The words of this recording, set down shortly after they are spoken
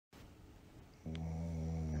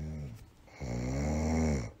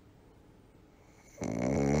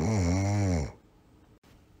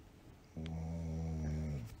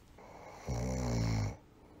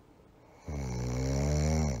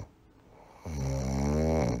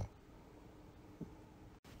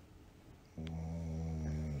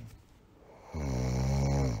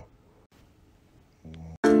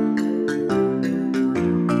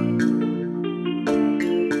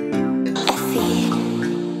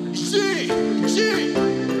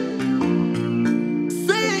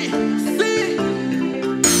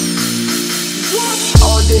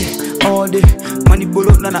All day, money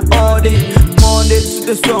bullet nana all day. Monday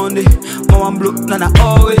to Sunday, mama block nana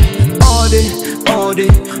all day,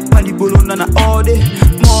 money bullet nana all day.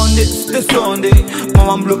 Monday to Sunday,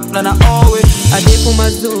 mama block nana all day. I dey for my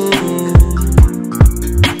zone,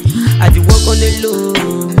 I dey work on the low,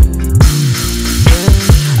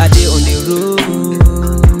 I dey on the road,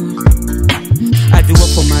 I dey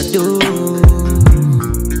work for my dough.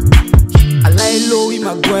 I lie low in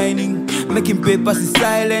my grinding, making papers is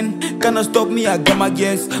silent. Cannot stop me, I got my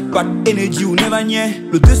guess. But energy, ou never niais.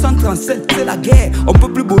 Le 237, c'est la guerre. On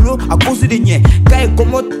peut plus bolo à cause des niais. Quand elle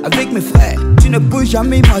commote avec mes frères, tu ne peux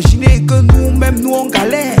jamais imaginer que nous-mêmes, nous on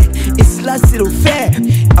galère. Et cela, c'est le fait.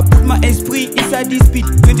 I put my esprit inside this beat.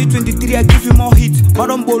 2023, I give you more hits.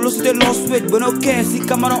 Madame Bolo, c'est de lost weight. But no care, si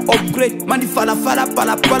come on upgrade. Mani fala, pala.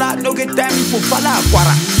 No get time, il faut fala,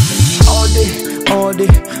 quara. All day,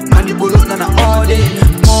 money bolo nana all day.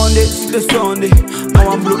 Monday to Sunday,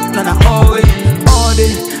 mama block nana all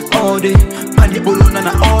day, money bolo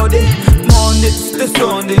nana all day. Monday to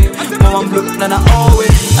Sunday, mama block nana all day.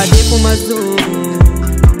 I dey for my zone,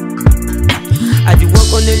 I dey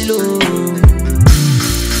work on the low,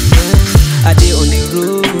 I dey on the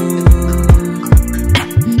road,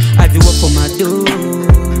 I dey work for my dough.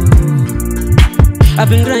 I've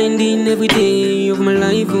been grinding every day of my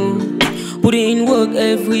life, put in work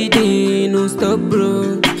every day, no stop,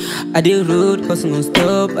 bro. I dey road, hustle no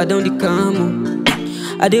stop, I don't decamo.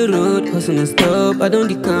 I dey road, hustle no stop, I don't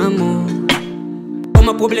decamo. All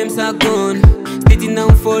my problems are gone, sitting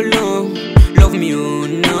down for long. Love me or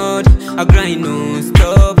not, I grind no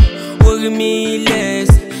stop. Worry me less,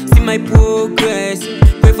 see my progress.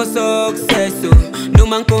 Pray for success, so no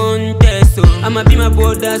man contest, so I'ma be my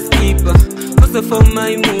brother's keeper. Hustle for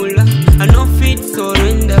my moolah, I no fit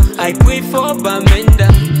surrender. I pray for Bamenda,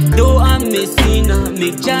 though I'm a sinner.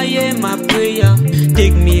 Make Jaya my prayer,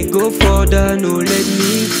 take me go further, no let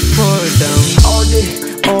me fall down.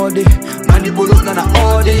 All day, money bolo nana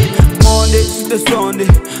all day. Monday to Sunday,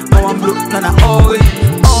 mama block nana all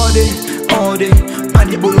day,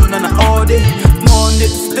 money bolo nana all day. Monday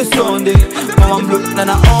to Sunday, mama block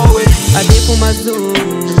nana all day. I dey for my zone,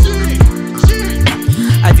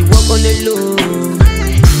 I dey work on the low,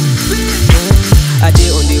 I dey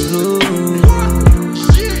on the road,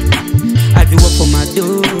 I dey work for my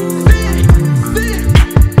dough.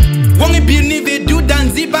 Won't it be nive do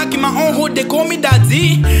danzi back in my own hood, they call me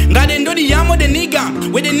daddy. Got them do the yamo the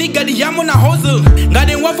nigga, with the nigga the yamo na hustle. Got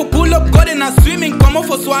them want for pull up, got them a swimming, come up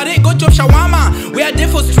for soiree, go chop shawarma. We are there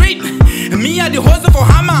for street, me are the hustle for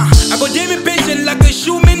hammer. I go day me patient like a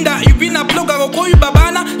shoe mender. You been a plug, I go call you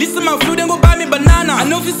babana. Listen my food, then go buy me banana. I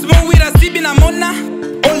know if it's small with a sleep in a mona.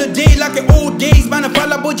 All the day like the old days, man, I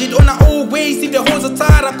follow budget on the old ways. If the hoes are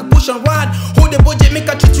tired, I can push and ride. Hold the budget, make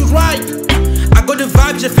I treat you right. I got the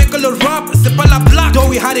vibe, je fais que le rap, c'est pas la blague. Though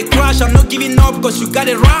we had a crash, I'm not giving up cause you got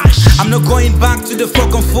it rush. I'm not going back to the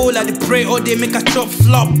fucking fool. I pray all day, make a chop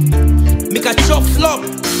flop. Make a chop flop.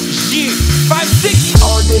 Yeah, 5, 6.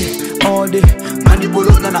 All day, money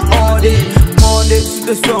bolo nana all day. Monday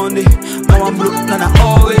to Sunday, mama block nana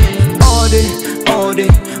all day,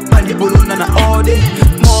 money bolo nana all day.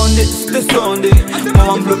 Monday to Sunday,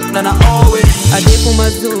 mama block nana all day. I dey for my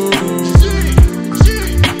zone,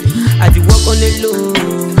 I dey work on the low,